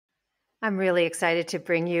I'm really excited to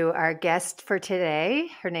bring you our guest for today.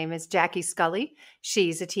 Her name is Jackie Scully.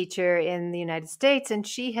 She's a teacher in the United States, and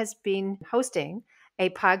she has been hosting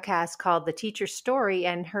a podcast called The Teacher Story.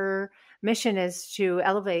 And her mission is to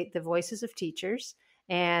elevate the voices of teachers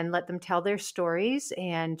and let them tell their stories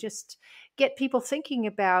and just get people thinking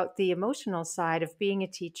about the emotional side of being a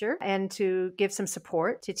teacher and to give some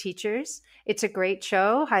support to teachers. It's a great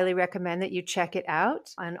show. Highly recommend that you check it out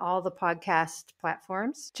on all the podcast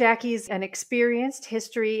platforms. Jackie's an experienced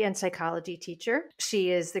history and psychology teacher.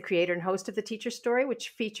 She is the creator and host of The Teacher Story, which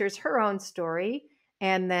features her own story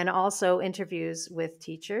and then also interviews with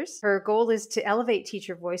teachers. Her goal is to elevate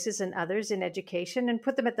teacher voices and others in education and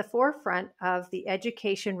put them at the forefront of the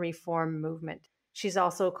education reform movement. She's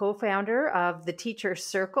also a co-founder of the Teacher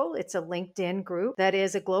Circle. It's a LinkedIn group that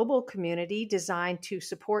is a global community designed to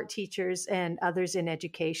support teachers and others in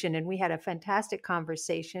education. And we had a fantastic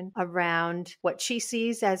conversation around what she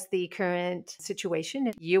sees as the current situation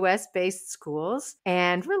in US-based schools,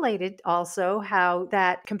 and related also how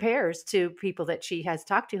that compares to people that she has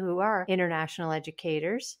talked to who are international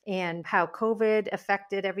educators, and how COVID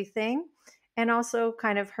affected everything, and also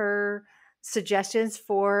kind of her suggestions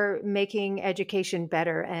for making education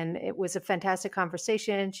better. And it was a fantastic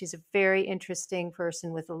conversation. She's a very interesting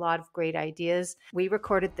person with a lot of great ideas. We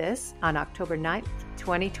recorded this on October 9th,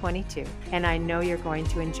 2022, and I know you're going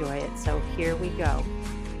to enjoy it. So here we go.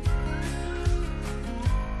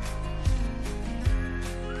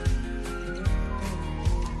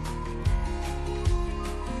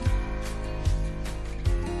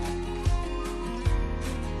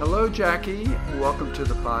 Hello, Jackie. Welcome to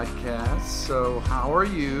the podcast. So how are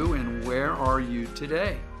you and where are you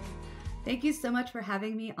today? Thank you so much for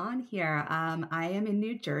having me on here. I am in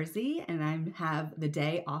New Jersey and I have the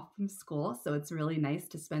day off from school. So it's really nice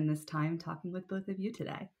to spend this time talking with both of you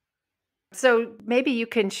today. So maybe you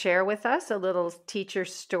can share with us a little teacher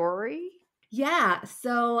story. Yeah.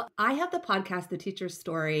 So I have the podcast, The Teacher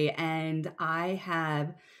Story, and I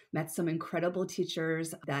have met some incredible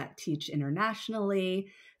teachers that teach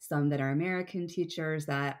internationally, some that are American teachers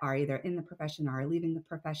that are either in the profession or are leaving the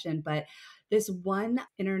profession. But this one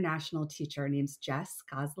international teacher named Jess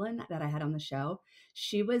Goslin that I had on the show,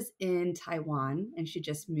 she was in Taiwan and she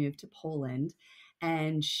just moved to Poland.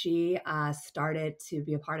 And she started to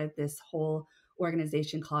be a part of this whole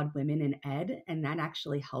organization called Women in Ed. And that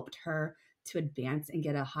actually helped her to advance and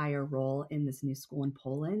get a higher role in this new school in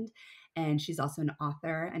Poland. And she's also an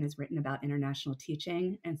author and has written about international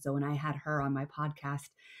teaching. And so when I had her on my podcast,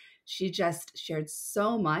 she just shared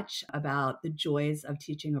so much about the joys of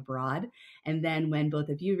teaching abroad. And then when both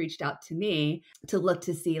of you reached out to me to look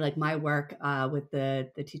to see like my work with the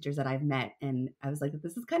teachers that I've met, and I was like,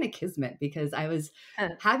 this is kind of kismet, because I was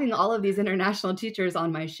having all of these international teachers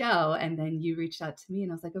on my show. And then you reached out to me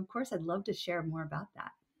and I was like, of course, I'd love to share more about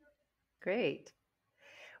that. Great.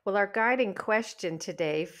 Well, our guiding question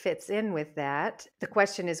today fits in with that. The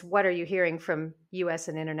question is, what are you hearing from U.S.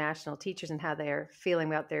 and international teachers and how they're feeling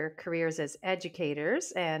about their careers as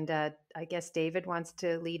educators? And I guess David wants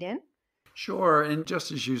to lead in. Sure. And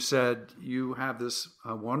just as you said, you have this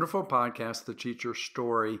wonderful podcast, The Teacher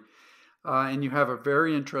Story, and you have a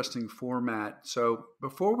very interesting format. So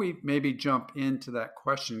before we maybe jump into that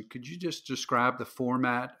question, could you just describe the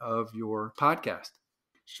format of your podcast?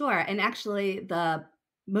 Sure. And actually, the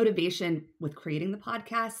motivation with creating the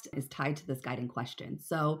podcast is tied to this guiding question.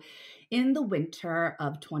 So in the winter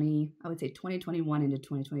of 2021 into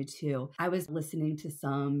 2022, I was listening to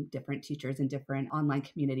some different teachers in different online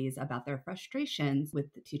communities about their frustrations with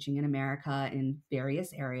teaching in America in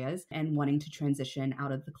various areas and wanting to transition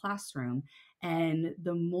out of the classroom. And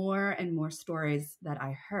the more and more stories that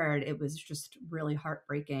I heard, it was just really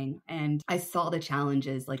heartbreaking. And I saw the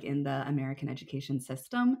challenges like in the American education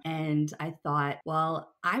system. And I thought,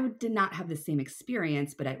 well, I did not have the same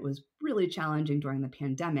experience, but it was really challenging during the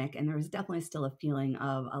pandemic. And there was definitely still a feeling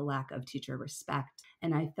of a lack of teacher respect.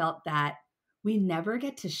 And I felt that we never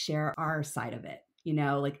get to share our side of it. You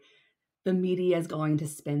know, like the media is going to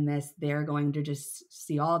spin this. They're going to just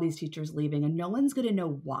see all these teachers leaving and no one's going to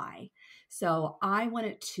know why. So I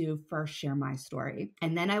wanted to first share my story.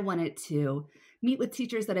 And then I wanted to meet with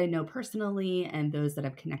teachers that I know personally and those that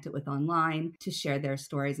I've connected with online to share their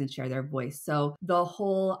stories and share their voice. So the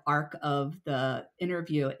whole arc of the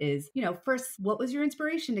interview is, first, what was your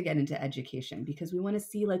inspiration to get into education? Because we want to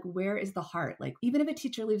see like, where is the heart? Like, even if a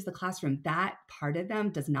teacher leaves the classroom, that part of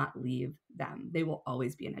them does not leave them. They will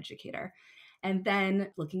always be an educator. And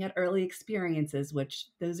then looking at early experiences, which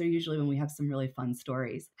those are usually when we have some really fun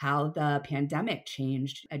stories, how the pandemic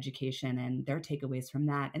changed education and their takeaways from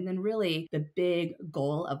that. And then really the big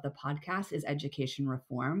goal of the podcast is education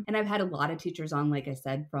reform. And I've had a lot of teachers on, like I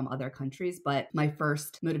said, from other countries, but my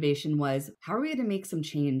first motivation was, how are we going to make some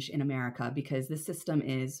change in America? Because this system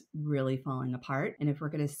is really falling apart. And if we're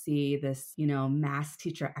going to see this, mass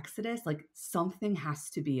teacher exodus, like something has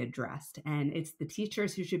to be addressed. And it's the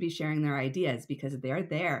teachers who should be sharing their ideas because they're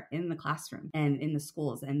there in the classroom and in the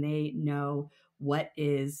schools, and they know what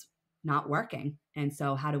is not working. And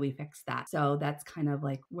so how do we fix that? So that's kind of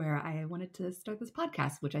like where I wanted to start this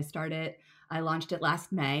podcast, which I launched it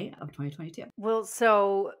last May of 2022. Well,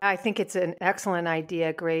 so I think it's an excellent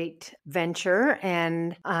idea, great venture.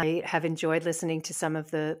 And I have enjoyed listening to some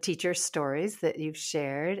of the teacher stories that you've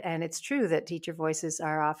shared. And it's true that teacher voices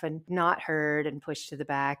are often not heard and pushed to the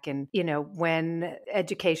back. And, when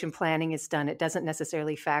education planning is done, it doesn't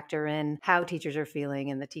necessarily factor in how teachers are feeling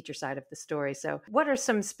in the teacher side of the story. So what are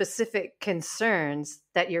some specific concerns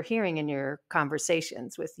that you're hearing in your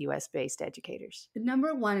conversations with US-based educators? The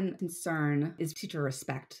number one concern is teacher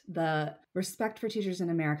respect. The respect for teachers in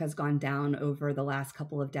America has gone down over the last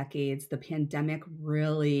couple of decades. The pandemic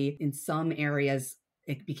really, in some areas,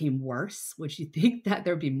 it became worse, which you think that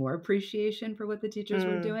there'd be more appreciation for what the teachers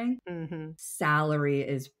were doing. Mm-hmm. Salary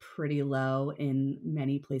is pretty low in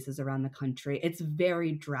many places around the country. It's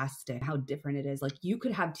very drastic how different it is. Like you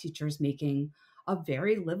could have teachers making a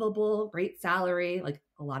very livable, great salary, like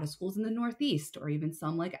a lot of schools in the Northeast or even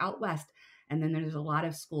some like out West. And then there's a lot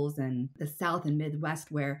of schools in the South and Midwest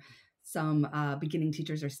where some beginning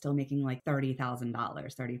teachers are still making like $30,000,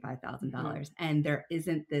 $35,000. Mm-hmm. And there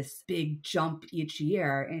isn't this big jump each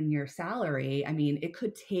year in your salary. I mean, it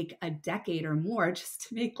could take a decade or more just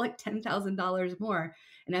to make like $10,000 more.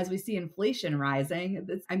 And as we see inflation rising,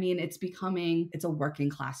 it's a working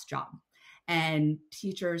class job. And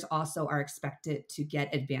teachers also are expected to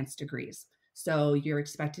get advanced degrees. So you're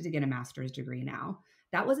expected to get a master's degree now.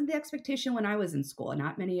 That wasn't the expectation when I was in school.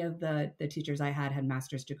 Not many of the teachers I had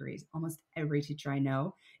master's degrees. Almost every teacher I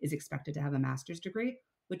know is expected to have a master's degree,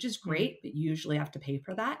 which is great, but you usually have to pay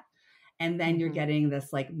for that. And then you're getting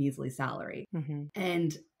this like measly salary. Mm-hmm.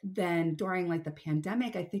 And then during like the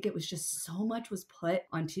pandemic, I think it was just so much was put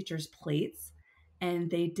on teachers' plates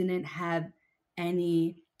and they didn't have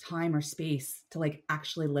any time or space to like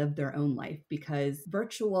actually live their own life, because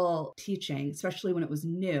virtual teaching, especially when it was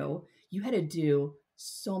new, you had to do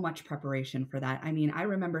so much preparation for that. I mean, I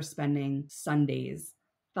remember spending Sundays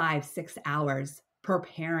 5-6 hours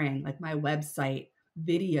preparing like my website,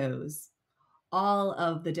 videos, all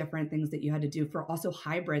of the different things that you had to do for also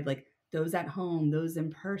hybrid, like those at home, those in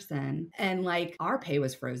person. And like our pay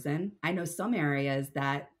was frozen. I know some areas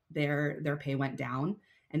that their pay went down.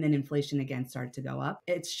 And then inflation again started to go up.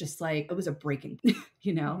 It's just like, it was a breaking,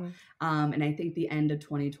 Mm-hmm. And I think the end of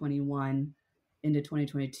 2021 into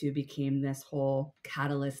 2022 became this whole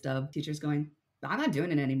catalyst of teachers going, I'm not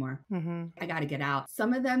doing it anymore. Mm-hmm. I got to get out.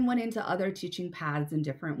 Some of them went into other teaching paths in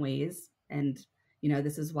different ways. And,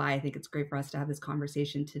 this is why I think it's great for us to have this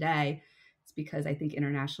conversation today. It's because I think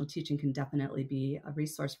international teaching can definitely be a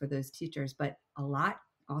resource for those teachers, but a lot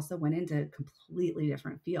also went into completely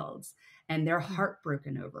different fields and they're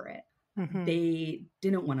heartbroken over it. Mm-hmm. They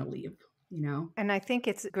didn't want to leave, And I think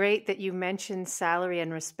it's great that you mentioned salary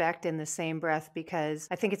and respect in the same breath, because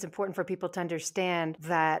I think it's important for people to understand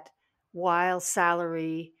that while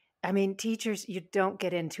teachers, you don't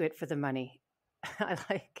get into it for the money.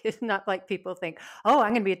 It's not like people think, oh,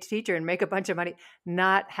 I'm going to be a teacher and make a bunch of money.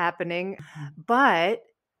 Not happening. But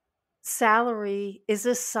salary is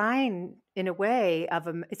a sign, in a way,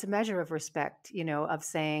 it's a measure of respect, of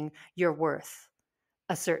saying you're worth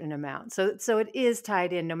a certain amount. So it is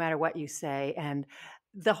tied in no matter what you say. And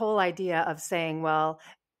the whole idea of saying, well,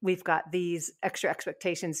 we've got these extra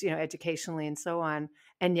expectations, educationally and so on,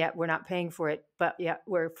 and yet we're not paying for it, but yet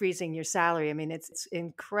we're freezing your salary. I mean, it's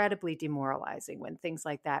incredibly demoralizing when things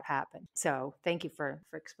like that happen. So thank you for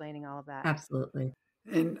explaining all of that. Absolutely.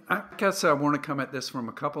 And I guess I want to come at this from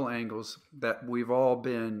a couple angles, that we've all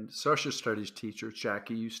been social studies teachers.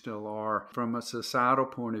 Jackie, you still are. From a societal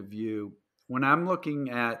point of view, when I'm looking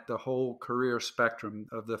at the whole career spectrum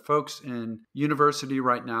of the folks in university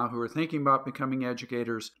right now who are thinking about becoming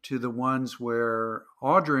educators to the ones where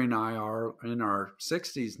Audrey and I are in our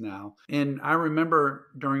 60s now. And I remember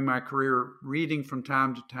during my career reading from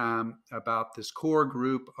time to time about this core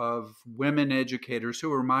group of women educators who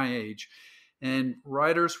were my age. And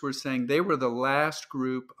writers were saying they were the last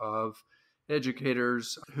group of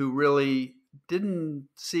educators who really didn't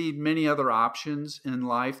see many other options in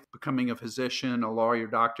life. Becoming a physician, a lawyer,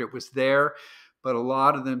 doctor, it was there, but a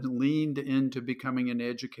lot of them leaned into becoming an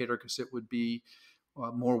educator because it would be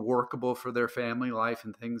more workable for their family life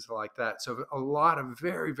and things like that. So a lot of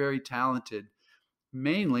very, very talented,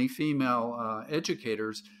 mainly female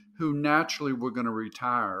educators who naturally were going to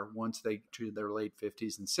retire once they to their late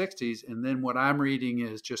 50s and 60s. And then what I'm reading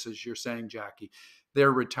is, just as you're saying, Jackie,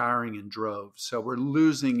 they're retiring in droves. So we're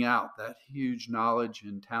losing out that huge knowledge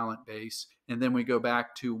and talent base. And then we go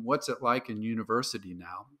back to what's it like in university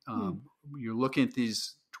now? You're looking at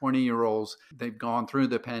these 20-year-olds, they've gone through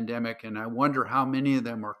the pandemic, and I wonder how many of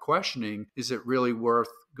them are questioning, is it really worth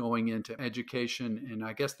going into education? And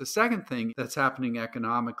I guess the second thing that's happening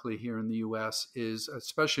economically here in the US is,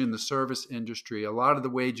 especially in the service industry, a lot of the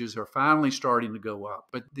wages are finally starting to go up,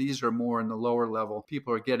 but these are more in the lower level.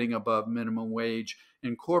 People are getting above minimum wage,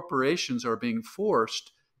 and corporations are being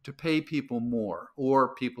forced to pay people more,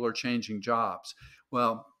 or people are changing jobs.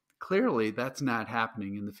 Well, clearly, that's not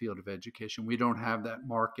happening in the field of education. We don't have that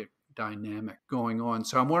market dynamic going on.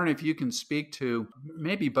 So I'm wondering if you can speak to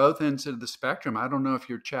maybe both ends of the spectrum. I don't know if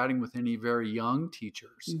you're chatting with any very young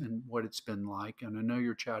teachers and what it's been like. And I know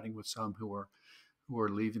you're chatting with some who are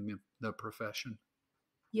leaving the profession.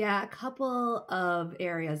 Yeah, a couple of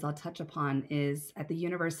areas I'll touch upon is at the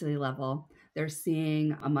university level, they're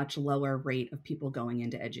seeing a much lower rate of people going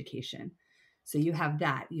into education. So you have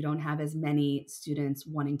that. You don't have as many students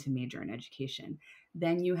wanting to major in education.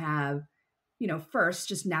 Then you have, first,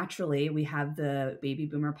 just naturally, we have the baby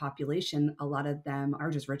boomer population. A lot of them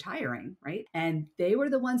are just retiring, right? And they were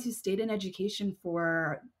the ones who stayed in education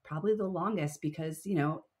for probably the longest because,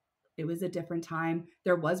 it was a different time.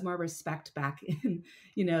 There was more respect back in,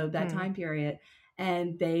 that time period.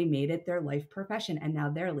 And they made it their life profession, and now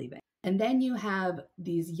they're leaving. And then you have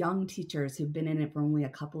these young teachers who've been in it for only a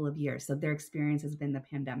couple of years. So their experience has been the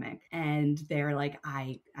pandemic, and they're like,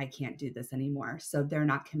 I can't do this anymore. So they're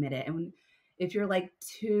not committed. And if you're like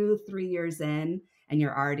 2-3 years in and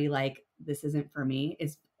you're already like, this isn't for me,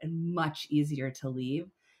 it's much easier to leave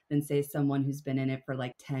than say someone who's been in it for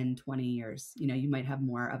like 10-20 years. You might have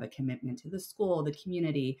more of a commitment to the school, the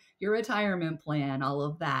community, your retirement plan, all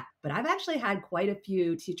of that. But I've actually had quite a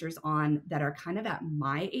few teachers on that are kind of at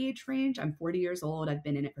my age range. I'm 40 years old. I've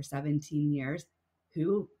been in it for 17 years,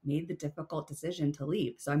 who made the difficult decision to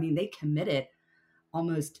leave. So, they committed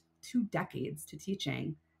almost 2 decades to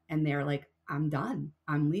teaching, and they're like, I'm done,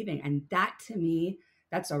 I'm leaving. And that, to me,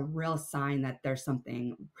 that's a real sign that there's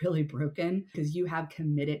something really broken, because you have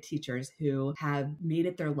committed teachers who have made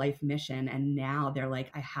it their life mission, and now they're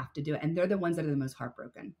like, I have to do it. And they're the ones that are the most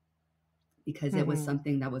heartbroken, because it was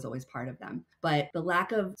something that was always part of them. But the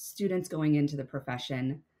lack of students going into the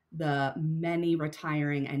profession, the many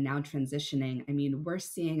retiring and now transitioning, we're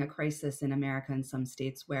seeing a crisis in America in some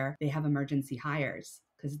states where they have emergency hires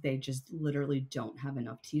because they just literally don't have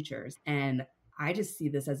enough teachers. And I just see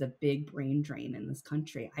this as a big brain drain in this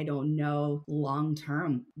country. I don't know long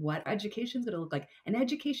term what education is going to look like. And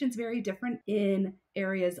education is very different in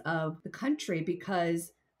areas of the country,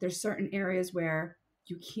 because there's certain areas where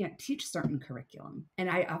you can't teach certain curriculum. And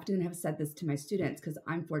I often have said this to my students, because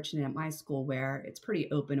I'm fortunate at my school where it's pretty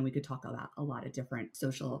open and we could talk about a lot of different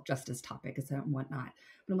social justice topics and whatnot.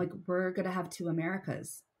 But I'm like, we're going to have two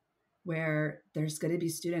Americas, where there's going to be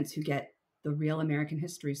students who get the real American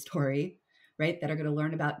history story, right? That are going to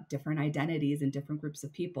learn about different identities and different groups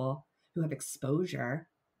of people who have exposure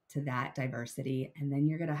to that diversity. And then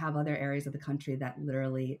you're going to have other areas of the country that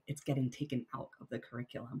literally it's getting taken out of the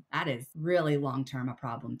curriculum. That is really long-term a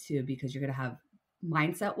problem too, because you're going to have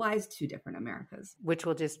mindset-wise 2 different Americas. Which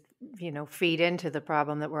will just, feed into the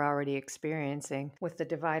problem that we're already experiencing with the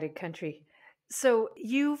divided country. So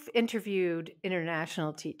you've interviewed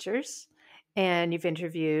international teachers and you've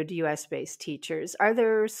interviewed US-based teachers. Are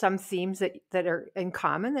there some themes that are in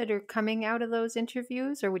common that are coming out of those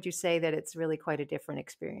interviews, or would you say that it's really quite a different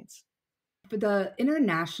experience? But the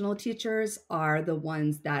international teachers are the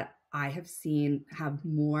ones that I have seen have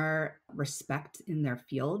more respect in their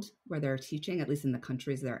field where they're teaching, at least in the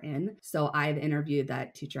countries they're in. So I've interviewed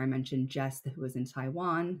that teacher I mentioned, Jess, who was in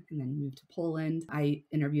Taiwan and then moved to Poland. I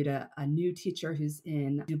interviewed a new teacher who's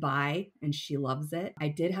in Dubai, and she loves it. I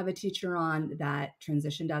did have a teacher on that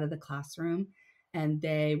transitioned out of the classroom, and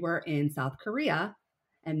they were in South Korea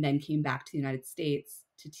and then came back to the United States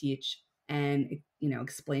to teach, and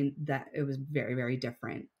explained that it was very, very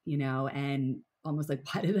different, and almost like,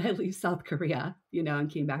 why did I leave South Korea, and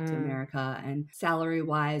came back to America? And salary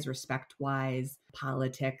wise, respect wise,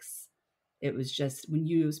 politics, it was just, when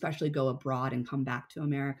you especially go abroad and come back to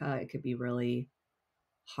America, it could be really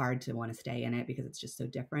hard to want to stay in it because it's just so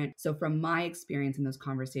different. So from my experience in those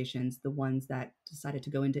conversations, the ones that decided to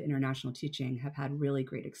go into international teaching have had really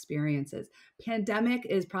great experiences. Pandemic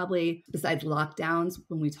is probably, besides lockdowns,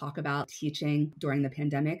 when we talk about teaching during the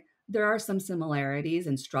pandemic, there are some similarities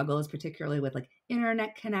and struggles, particularly with like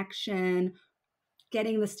internet connection,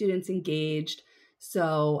 getting the students engaged.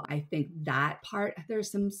 So I think that part,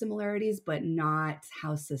 there's some similarities, but not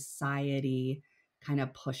how society kind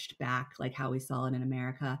of pushed back, like how we saw it in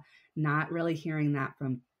America. Not really hearing that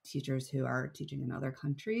from teachers who are teaching in other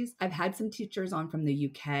countries. I've had some teachers on from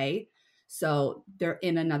the UK. So they're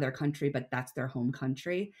in another country, but that's their home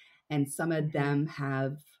country. And some of them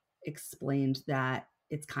have explained that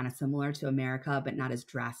it's kind of similar to America, but not as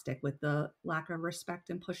drastic with the lack of respect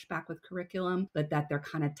and pushback with curriculum, but that they're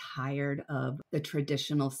kind of tired of the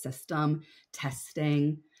traditional system,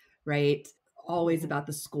 testing, right? Always about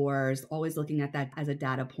the scores, always looking at that as a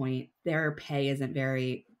data point. Their pay isn't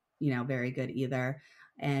very, very good either.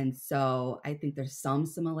 And so I think there's some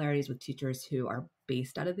similarities with teachers who are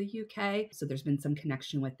based out of the UK. So there's been some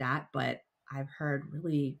connection with that, but I've heard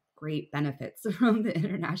really great benefits from the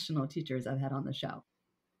international teachers I've had on the show.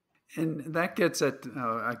 And that gets at,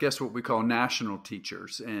 I guess, what we call national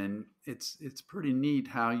teachers, and it's pretty neat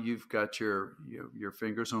how you've got your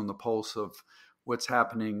fingers on the pulse of what's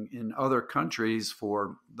happening in other countries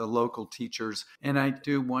for the local teachers. And I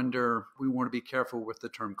do wonder, we want to be careful with the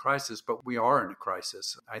term crisis, but we are in a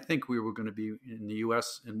crisis. I think we were going to be in the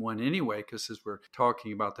U.S. in one anyway, because as we're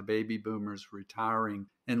talking about the baby boomers retiring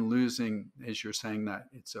and losing, as you're saying, that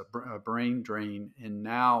it's a brain drain. And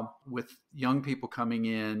now with young people coming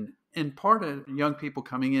in, and part of young people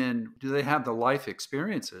coming in, do they have the life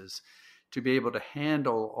experiences to be able to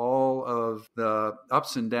handle all of the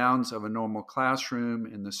ups and downs of a normal classroom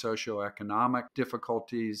and the socioeconomic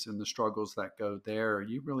difficulties and the struggles that go there?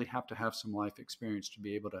 You really have to have some life experience to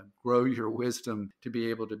be able to grow your wisdom, to be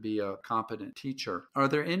able to be a competent teacher. Are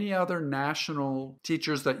there any other national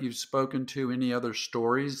teachers that you've spoken to, any other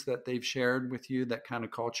stories that they've shared with you that kind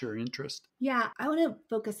of caught your interest? Yeah, I want to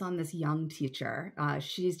focus on this young teacher.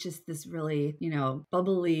 She's just this really,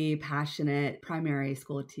 bubbly, passionate primary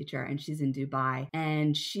school teacher, and she's in Dubai.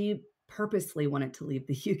 And she purposely wanted to leave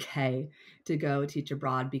the UK to go teach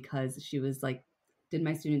abroad because she was like, did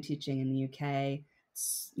my student teaching in the UK.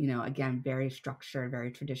 It's, again, very structured,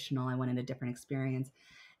 very traditional. I wanted a different experience.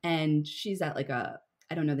 And she's at like I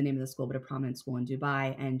don't know the name of the school, but a prominent school in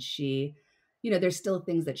Dubai. And she, there's still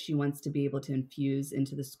things that she wants to be able to infuse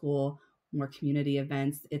into the school, more community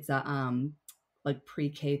events. It's a like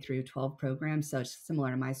pre-K through 12 program. So it's similar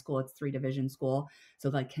to my school. It's 3-division school. So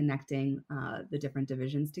like connecting the different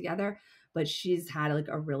divisions together. But she's had like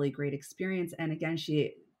a really great experience. And again,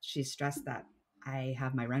 she stressed that I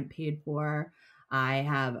have my rent paid for. I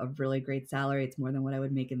have a really great salary. It's more than what I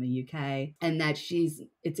would make in the UK. And that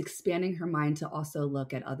it's expanding her mind to also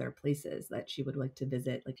look at other places that she would like to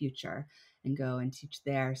visit, like future, and go and teach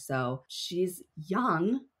there. So she's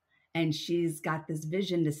young and she's got this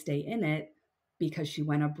vision to stay in it because she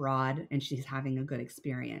went abroad and she's having a good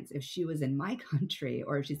experience. If she was in my country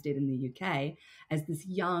or if she stayed in the UK as this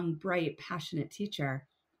young, bright, passionate teacher,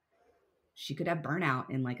 she could have burnout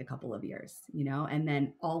in like a couple of years, and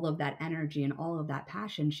then all of that energy and all of that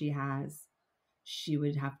passion she has, she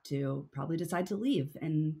would have to probably decide to leave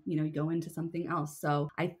and, go into something else. So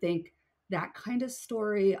I think that kind of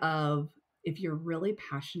story of if you're really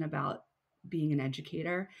passionate about being an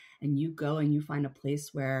educator and you go and you find a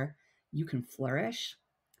place where you can flourish,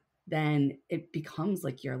 then it becomes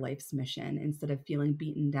like your life's mission instead of feeling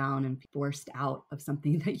beaten down and forced out of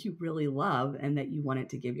something that you really love and that you wanted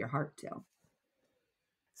to give your heart to.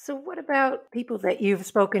 So, what about people that you've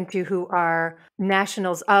spoken to who are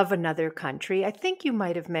nationals of another country? I think you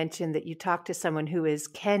might have mentioned that you talked to someone who is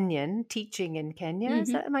Kenyan, teaching in Kenya.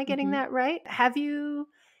 Am I getting that right? Have you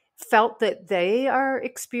felt that they are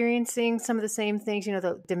experiencing some of the same things,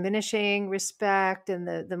 the diminishing respect and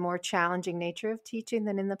the more challenging nature of teaching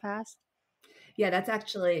than in the past? Yeah,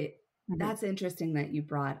 that's interesting that you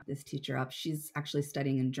brought this teacher up. She's actually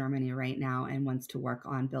studying in Germany right now and wants to work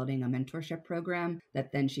on building a mentorship program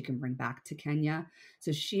that then she can bring back to Kenya.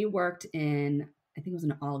 So she worked in, I think it was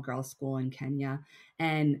an all-girls school in Kenya.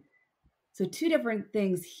 And so two different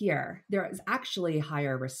things here. There is actually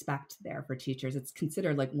higher respect there for teachers. It's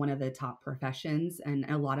considered like one of the top professions in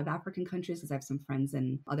a lot of African countries, because I have some friends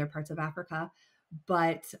in other parts of Africa.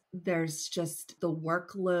 But there's just the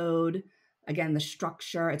workload, again, the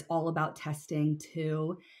structure. It's all about testing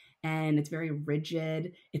too. And it's very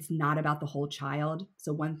rigid. It's not about the whole child.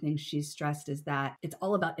 So one thing she's stressed is that it's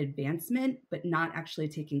all about advancement, but not actually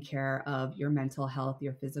taking care of your mental health,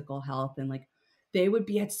 your physical health, and like they would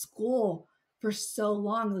be at school for so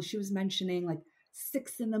long. She was mentioning like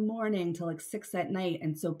 6 a.m. to like 6 p.m.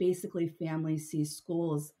 And so basically families see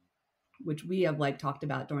schools, which we have like talked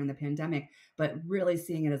about during the pandemic, but really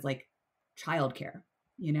seeing it as like childcare,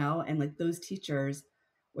 and like those teachers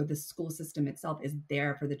or the school system itself is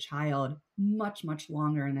there for the child much, much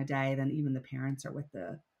longer in a day than even the parents are with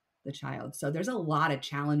the child. So there's a lot of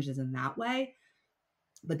challenges in that way,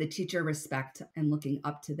 but the teacher respect and looking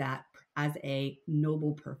up to that as a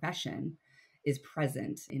noble profession is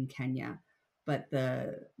present in Kenya. But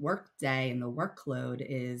the work day and the workload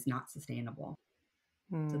is not sustainable.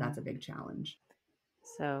 So that's a big challenge.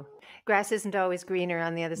 So grass isn't always greener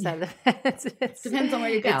on the other side of the fence. Depends on where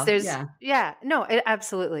you go.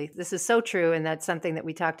 Absolutely. This is so true. And that's something that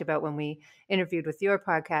we talked about when we interviewed with your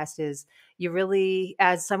podcast is you really,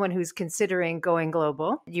 as someone who's considering going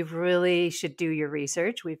global, you really should do your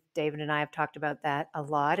research. David and I have talked about that a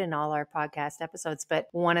lot in all our podcast episodes. But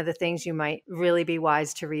one of the things you might really be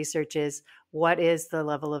wise to research is what is the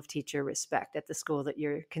level of teacher respect at the school that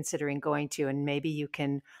you're considering going to? And maybe you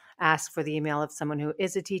can ask for the email of someone who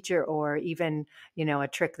is a teacher, or even, a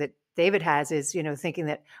trick that David has is, thinking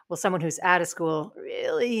that, well, someone who's at a school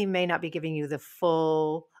really may not be giving you the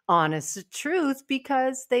full honest truth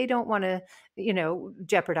because they don't want to,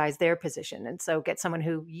 jeopardize their position. And so get someone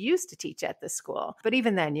who used to teach at the school. But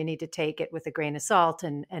even then you need to take it with a grain of salt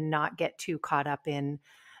and not get too caught up in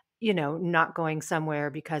not going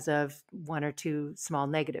somewhere because of one or two small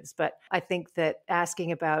negatives. But I think that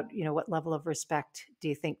asking about, what level of respect do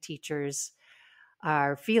you think teachers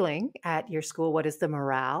are feeling at your school? What is the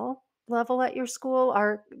morale level at your school?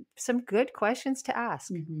 Are some good questions to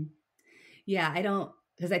ask. Mm-hmm. Yeah,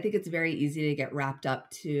 because I think it's very easy to get wrapped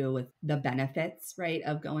up too with the benefits, right,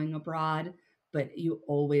 of going abroad. But you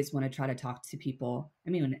always want to try to talk to people.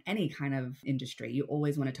 I mean, in any kind of industry, you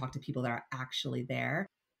always want to talk to people that are actually there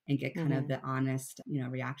and get kind of the honest,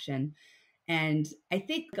 reaction. And I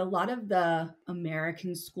think a lot of the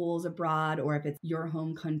American schools abroad, or if it's your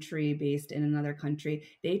home country based in another country,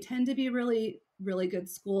 they tend to be really, really good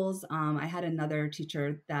schools. I had another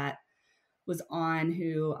teacher that was on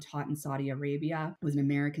who taught in Saudi Arabia. It was an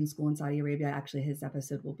American school in Saudi Arabia. Actually, his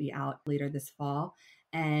episode will be out later this fall.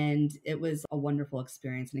 And it was a wonderful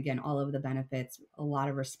experience. And again, all of the benefits, a lot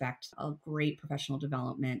of respect, a great professional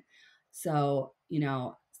development. So,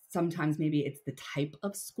 sometimes maybe it's the type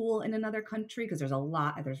of school in another country, because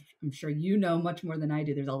I'm sure much more than I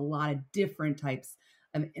do. There's a lot of different types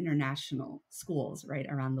of international schools right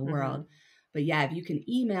around the world. But yeah, if you can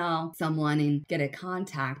email someone and get a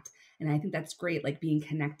contact, and I think that's great, like being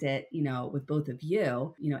connected, with both of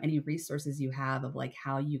you, any resources you have of like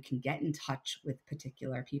how you can get in touch with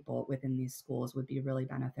particular people within these schools would be really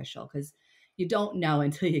beneficial, because you don't know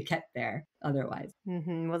until you get there otherwise.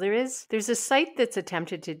 Well, there's a site that's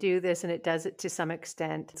attempted to do this, and it does it to some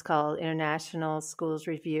extent. It's called International Schools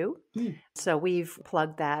Review. So we've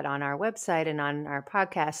plugged that on our website and on our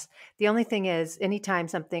podcast. The only thing is, anytime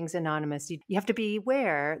something's anonymous, you have to be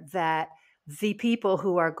aware that the people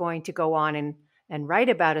who are going to go on and write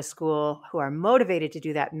about a school, who are motivated to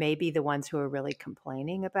do that, may be the ones who are really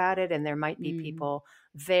complaining about it. And there might be people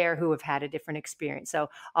there who have had a different experience. So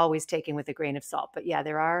always taking with a grain of salt. But yeah,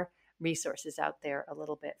 there are resources out there a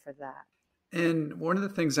little bit for that. And one of the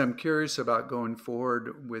things I'm curious about going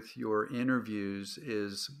forward with your interviews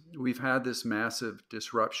is we've had this massive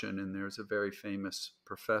disruption, and there's a very famous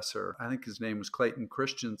professor, I think his name was Clayton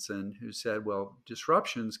Christensen, who said, well,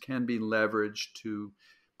 disruptions can be leveraged to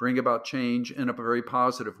bring about change in a very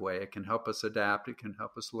positive way. It can help us adapt. It can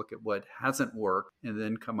help us look at what hasn't worked and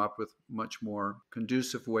then come up with much more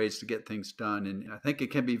conducive ways to get things done. And I think it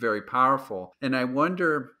can be very powerful. And I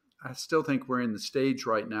still think we're in the stage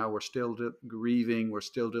right now. We're still grieving. We're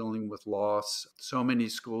still dealing with loss. So many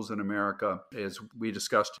schools in America, as we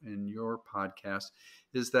discussed in your podcast,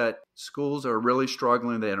 is that schools are really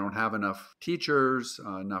struggling. They don't have enough teachers,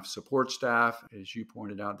 enough support staff. As you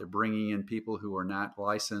pointed out, they're bringing in people who are not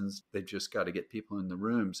licensed. They've just got to get people in the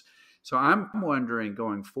rooms. So I'm wondering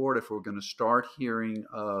going forward if we're going to start hearing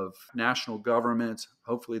of national governments,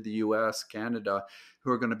 hopefully the US, Canada,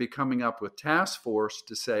 who are going to be coming up with task force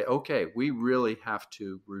to say, okay, we really have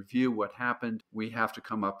to review what happened. We have to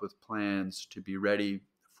come up with plans to be ready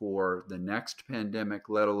for the next pandemic,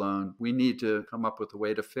 let alone we need to come up with a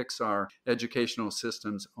way to fix our educational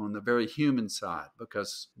systems on the very human side,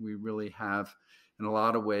 because we really have, in a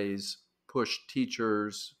lot of ways, pushed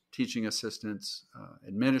teachers, teaching assistants,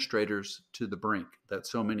 administrators to the brink that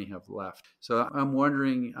so many have left. So I'm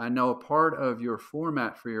wondering, I know a part of your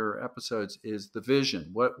format for your episodes is the vision.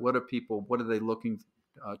 What are they looking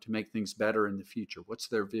to make things better in the future? What's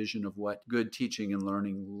their vision of what good teaching and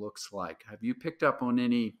learning looks like? Have you picked up on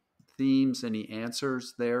any themes, any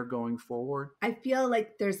answers there going forward? I feel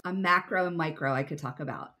like there's a macro and micro I could talk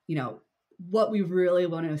about, what we really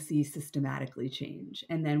want to see systematically change,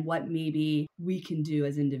 and then what maybe we can do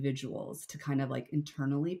as individuals to kind of like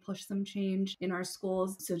internally push some change in our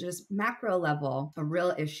schools. So just macro level, a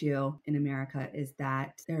real issue in America is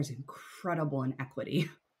that there's incredible inequity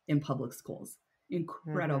in public schools,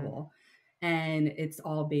 incredible. And it's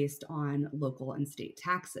all based on local and state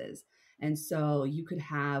taxes. And so you could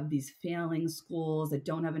have these failing schools that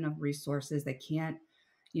don't have enough resources, that can't,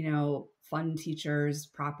 fund teachers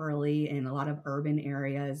properly in a lot of urban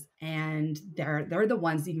areas. And they're the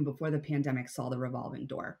ones, even before the pandemic, saw the revolving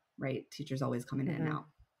door, right? Teachers always coming in and out.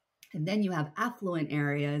 And then you have affluent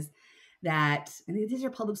areas and these are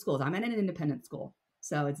public schools. I'm at an independent school,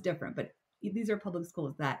 so it's different, but these are public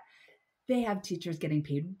schools that they have teachers getting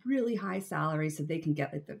paid really high salaries so they can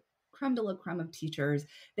get like the creme de la creme of teachers.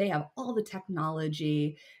 They have all the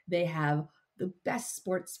technology. They have the best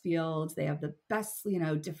sports fields. They have the best,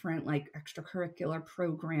 different like extracurricular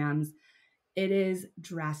programs. It is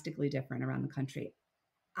drastically different around the country.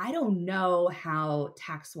 I don't know how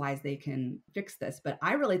tax-wise they can fix this, but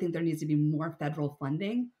I really think there needs to be more federal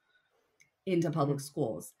funding into public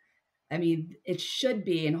schools. I mean, it should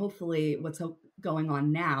be, and hopefully what's going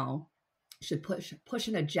on now should push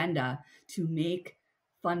an agenda to make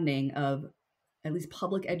funding of at least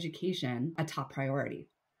public education a top priority.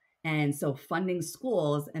 And so funding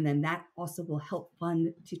schools, and then that also will help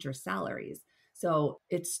fund teacher salaries. So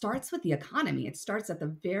it starts with the economy. It starts at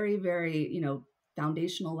the very, very,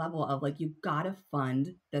 foundational level of like, you got to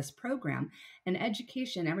fund this program. And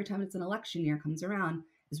education, every time it's an election year comes around,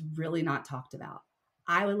 is really not talked about.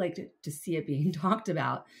 I would like to see it being talked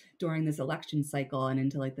about during this election cycle and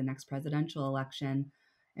into like the next presidential election.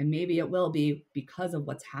 And maybe it will be because of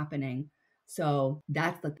what's happening. So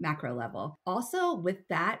that's the macro level. Also with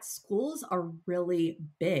that, schools are really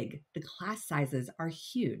big. The class sizes are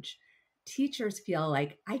huge. Teachers feel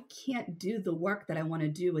like I can't do the work that I want to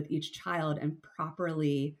do with each child and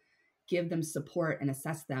properly give them support and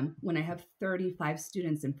assess them when I have 35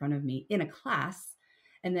 students in front of me in a class.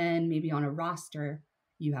 And then maybe on a roster,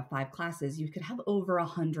 you have 5 classes, you could have over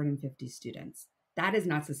 150 students. That is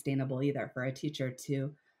not sustainable either for a teacher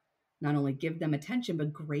to not only give them attention,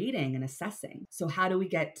 but grading and assessing. So how do we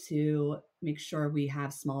get to make sure we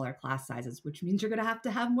have smaller class sizes, which means you're going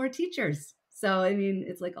to have more teachers. So, I mean,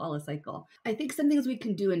 it's like all a cycle. I think some things we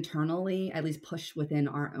can do internally, at least push within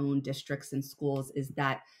our own districts and schools, is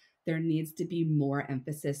that there needs to be more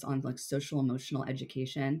emphasis on like social emotional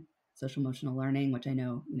education, social emotional learning, which I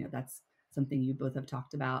know, that's something you both have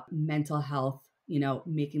talked about. Mental health,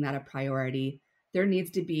 making that a priority. There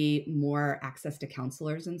needs to be more access to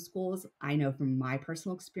counselors in schools. I know from my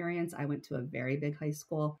personal experience, I went to a very big high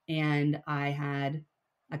school and I had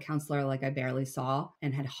a counselor like I barely saw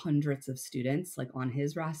and had hundreds of students like on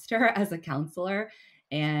his roster as a counselor.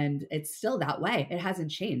 And it's still that way. It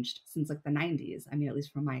hasn't changed since like the 90s. I mean, at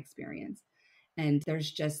least from my experience. And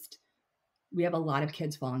we have a lot of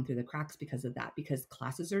kids falling through the cracks because of that, because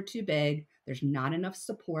classes are too big. There's not enough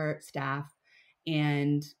support staff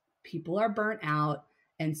and people are burnt out.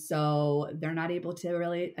 And so they're not able to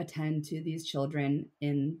really attend to these children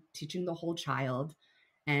in teaching the whole child.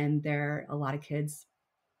 And there are a lot of kids,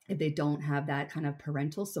 if they don't have that kind of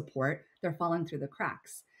parental support, they're falling through the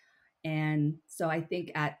cracks. And so I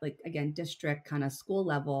think at like, again, district kind of school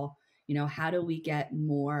level, how do we get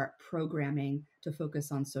more programming to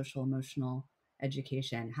focus on social emotional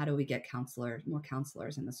education? How do we get more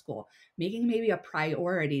counselors in the school? Making maybe a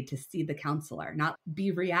priority to see the counselor, not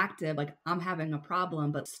be reactive, like I'm having a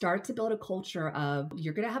problem, but start to build a culture of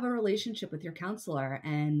you're going to have a relationship with your counselor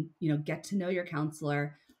and, get to know your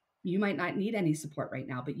counselor. You might not need any support right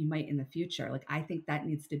now, but you might in the future. Like, I think that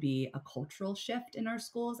needs to be a cultural shift in our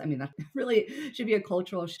schools. I mean, that really should be a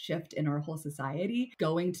cultural shift in our whole society.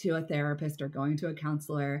 Going to a therapist or going to a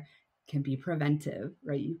counselor can be preventive,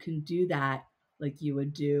 right? You can do that like you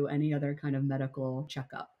would do any other kind of medical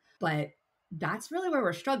checkup. But that's really where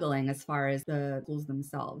we're struggling as far as the schools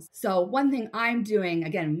themselves. So one thing I'm doing,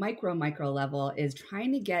 again, micro level, is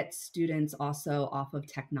trying to get students also off of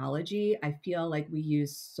technology. I feel like we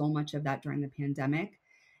used so much of that during the pandemic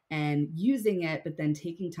and using it, but then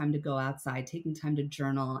taking time to go outside, taking time to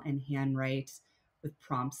journal and handwrite with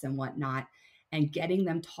prompts and whatnot, and getting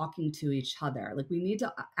them talking to each other. Like, we need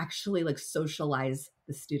to actually like socialize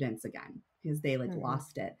the students again because they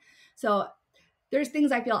lost it. So there's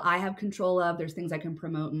things I feel I have control of. There's things I can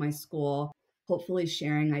promote in my school, hopefully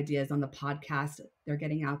sharing ideas on the podcast. They're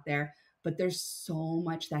getting out there. But there's so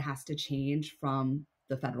much that has to change from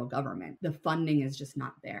the federal government. The funding is just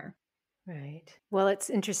not there. Right. Well,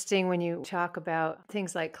 it's interesting when you talk about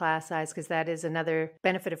things like class size, because that is another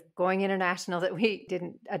benefit of going international that we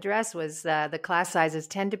didn't address was the class sizes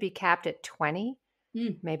tend to be capped at 20,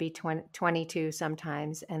 maybe 20, 22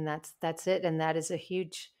 sometimes. And that's it. And that is a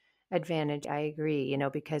huge advantage. I agree,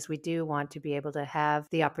 because we do want to be able to have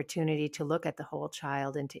the opportunity to look at the whole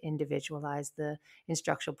child and to individualize the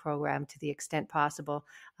instructional program to the extent possible.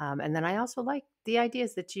 And then I also like the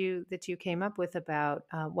ideas that you came up with about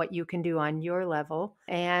what you can do on your level.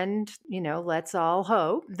 And, let's all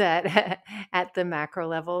hope that at the macro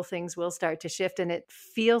level, things will start to shift. And it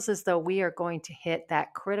feels as though we are going to hit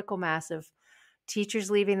that critical mass of teachers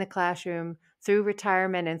leaving the classroom through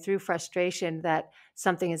retirement and through frustration, that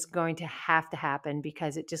something is going to happen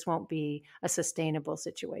because it just won't be a sustainable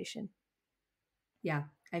situation. Yeah,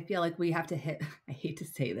 I feel like we have to hit, I hate to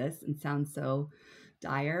say this and sound so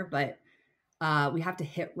dire, but we have to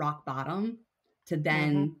hit rock bottom to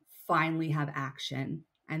then finally have action.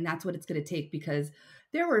 And that's what it's going to take, because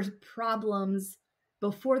there were problems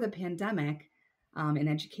before the pandemic in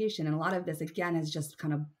education. And a lot of this, again, has just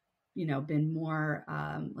kind of, been more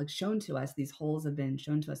like shown to us. These holes have been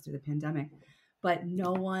shown to us through the pandemic. But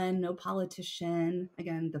no politician,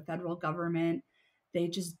 again, the federal government, they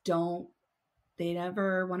just don't, they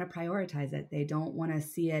never want to prioritize it. They don't want to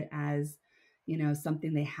see it as,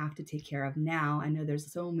 something they have to take care of now. I know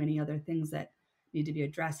there's so many other things that need to be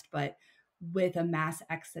addressed, but with a mass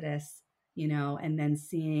exodus, and then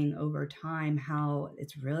seeing over time how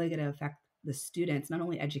it's really going to affect the students, not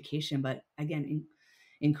only education, but again,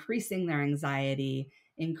 increasing their anxiety,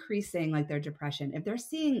 increasing like their depression. If they're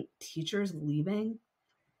seeing teachers leaving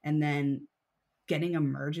and then getting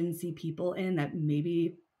emergency people in that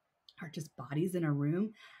maybe are just bodies in a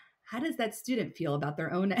room, how does that student feel about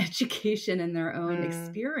their own education and their own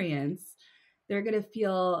experience? They're going to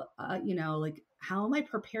feel, like, how am I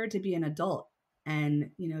prepared to be an adult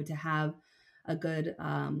and, to have a good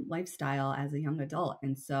lifestyle as a young adult?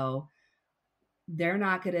 And so they're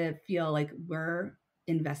not going to feel like we're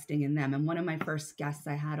investing in them. And one of my first guests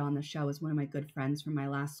I had on the show was one of my good friends from my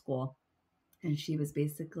last school. And she was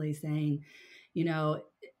basically saying,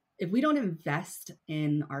 if we don't invest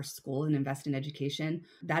in our school and invest in education,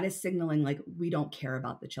 that is signaling like we don't care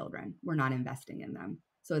about the children. We're not investing in them.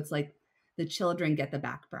 So it's like the children get the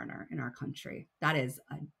back burner in our country. That is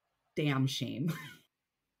a damn shame.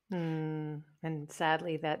 And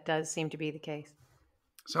sadly, that does seem to be the case.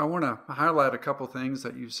 So I want to highlight a couple things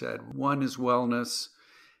that you said. One is wellness,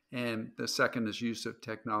 and the second is use of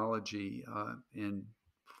technology. And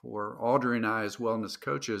for Audrey and I as wellness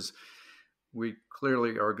coaches, we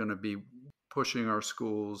clearly are going to be pushing our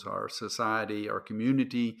schools, our society, our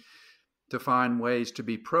community to find ways to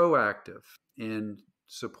be proactive in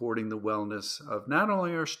supporting the wellness of not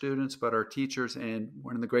only our students, but our teachers. And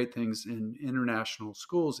one of the great things in international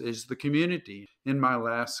schools is the community. In my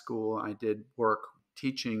last school, I did work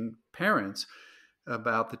teaching parents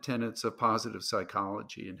about the tenets of positive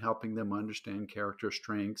psychology and helping them understand character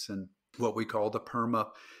strengths and what we call the PERMA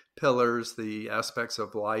pillars, the aspects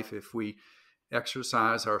of life. If we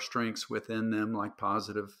exercise our strengths within them, like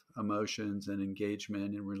positive emotions and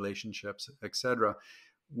engagement in relationships, etc.,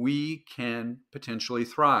 we can potentially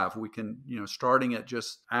thrive. We can, starting at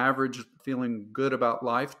just average, feeling good about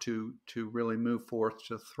life to really move forth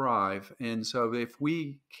to thrive. And so if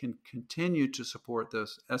we can continue to support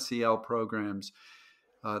those SEL programs,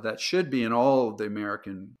 that should be in all of the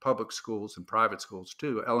American public schools and private schools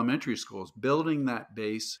too, elementary schools, building that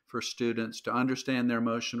base for students to understand their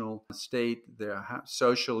emotional state, their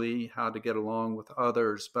socially, how to get along with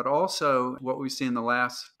others, but also what we've seen in the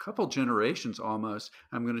last couple generations almost.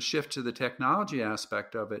 I'm going to shift to the technology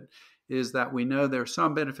aspect of it, is that we know there are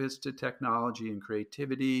some benefits to technology and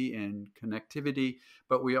creativity and connectivity,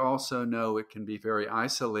 but we also know it can be very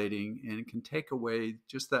isolating and it can take away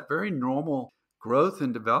just that very normal growth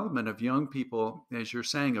and development of young people, as you're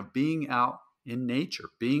saying, of being out in nature,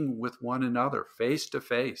 being with one another, face to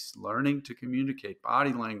face, learning to communicate,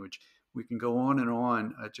 body language. We can go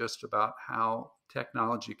on just about how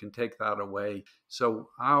technology can take that away. So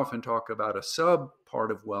I often talk about a sub part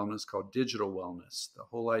of wellness called digital wellness, the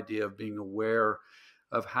whole idea of being aware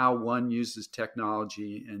of how one uses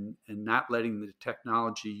technology and not letting the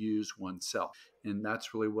technology use oneself. And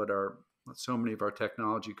that's really what so many of our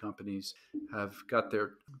technology companies have got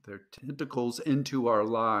their tentacles into our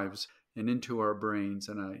lives and into our brains.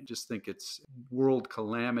 And I just think it's world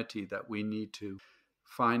calamity that we need to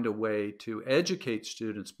find a way to educate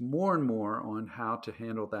students more and more on how to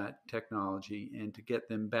handle that technology and to get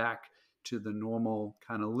them back to the normal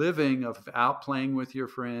kind of living of out playing with your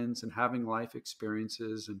friends and having life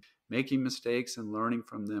experiences and making mistakes and learning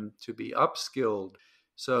from them, to be upskilled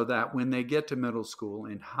so that when they get to middle school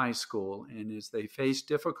and high school and as they face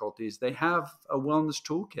difficulties, they have a wellness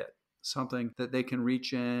toolkit, something that they can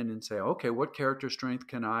reach in and say, okay, what character strength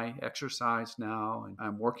can I exercise now? And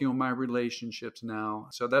I'm working on my relationships now.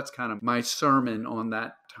 So that's kind of my sermon on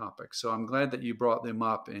that topic. So I'm glad that you brought them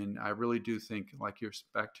up. And I really do think, like you're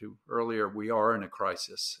back to earlier, we are in a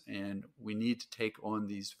crisis and we need to take on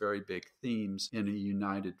these very big themes in a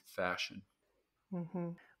united fashion. Mm-hmm.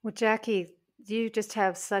 Well, Jackie, you just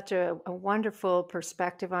have such a wonderful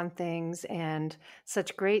perspective on things and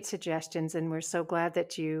such great suggestions. And we're so glad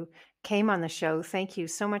that you came on the show. Thank you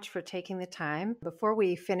so much for taking the time. Before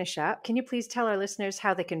we finish up, can you please tell our listeners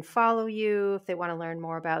how they can follow you if they want to learn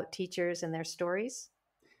more about teachers and their stories?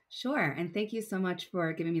 Sure. And thank you so much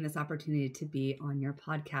for giving me this opportunity to be on your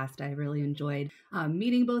podcast. I really enjoyed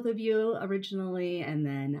meeting both of you originally and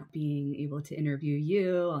then being able to interview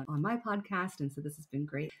you on my podcast. And so this has been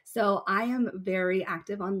great. So I am very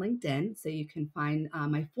active on LinkedIn. So you can find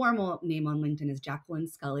my formal name on LinkedIn is Jacqueline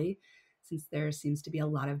Scully, since there seems to be a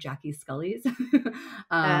lot of Jackie Scullys.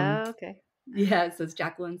 Okay. Yeah, so it's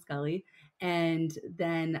Jacqueline Scully. And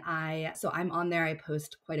then I'm on there. I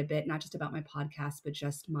post quite a bit, not just about my podcast, but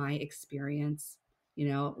just my experience,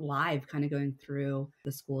 live kind of going through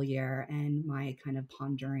the school year and my kind of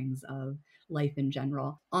ponderings of life in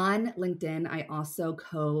general. On LinkedIn, I also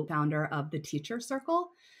co-founder of the Teacher Circle.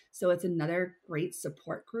 So it's another great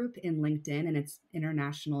support group in LinkedIn, and it's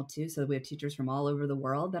international too. So we have teachers from all over the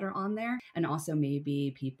world that are on there, and also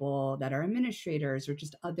maybe people that are administrators or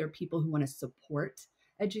just other people who want to support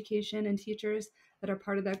education and teachers that are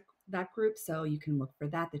part of that group. So you can look for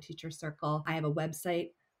that, the Teacher Circle. I have a website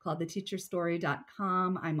called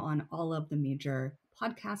theteacherstory.com. I'm on all of the major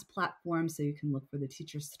podcast platforms. So you can look for The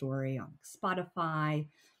Teacher Story on Spotify,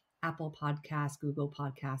 Apple Podcasts, Google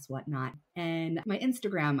Podcasts, whatnot. And my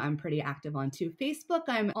Instagram, I'm pretty active on too. Facebook,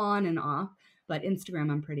 I'm on and off, but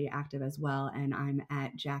Instagram, I'm pretty active as well. And I'm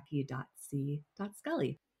at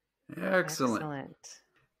jackie.c.scully. Excellent.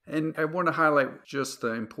 And I want to highlight just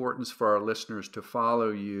the importance for our listeners to follow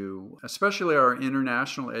you, especially our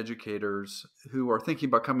international educators who are thinking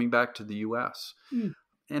about coming back to the U.S.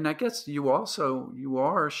 And I guess you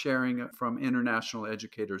are sharing from international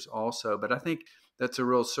educators also, but I think that's a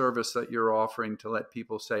real service that you're offering to let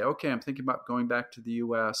people say, okay, I'm thinking about going back to the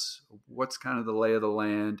U.S. What's kind of the lay of the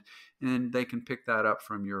land? And they can pick that up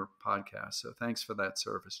from your podcast. So thanks for that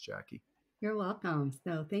service, Jackie. You're welcome.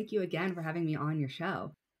 So thank you again for having me on your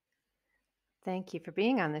show. Thank you for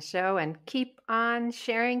being on the show, and keep on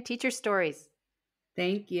sharing teacher stories.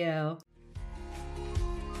 Thank you.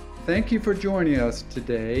 Thank you for joining us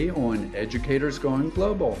today on Educators Going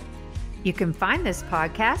Global. You can find this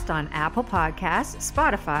podcast on Apple Podcasts,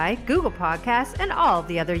 Spotify, Google Podcasts, and all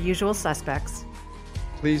the other usual suspects.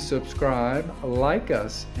 Please subscribe, like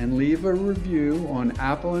us, and leave a review on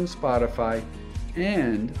Apple and Spotify,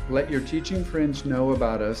 and let your teaching friends know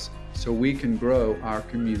about us so we can grow our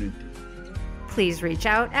community. Please reach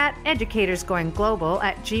out at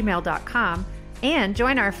educatorsgoingglobal@gmail.com and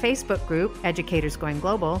join our Facebook group, Educators Going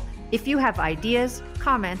Global, if you have ideas,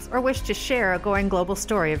 comments, or wish to share a Going Global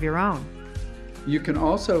story of your own. You can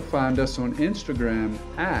also find us on Instagram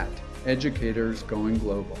at Educators Going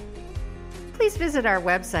Global. Please visit our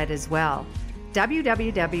website as well,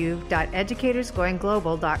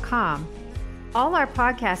 www.educatorsgoingglobal.com. All our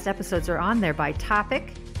podcast episodes are on there by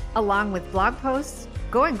topic, along with blog posts,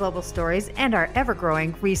 Going Global stories, and our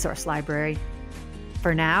ever-growing resource library.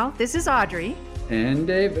 For now, this is Audrey and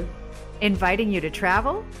David inviting you to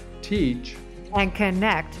travel, teach, and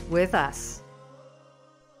connect with us.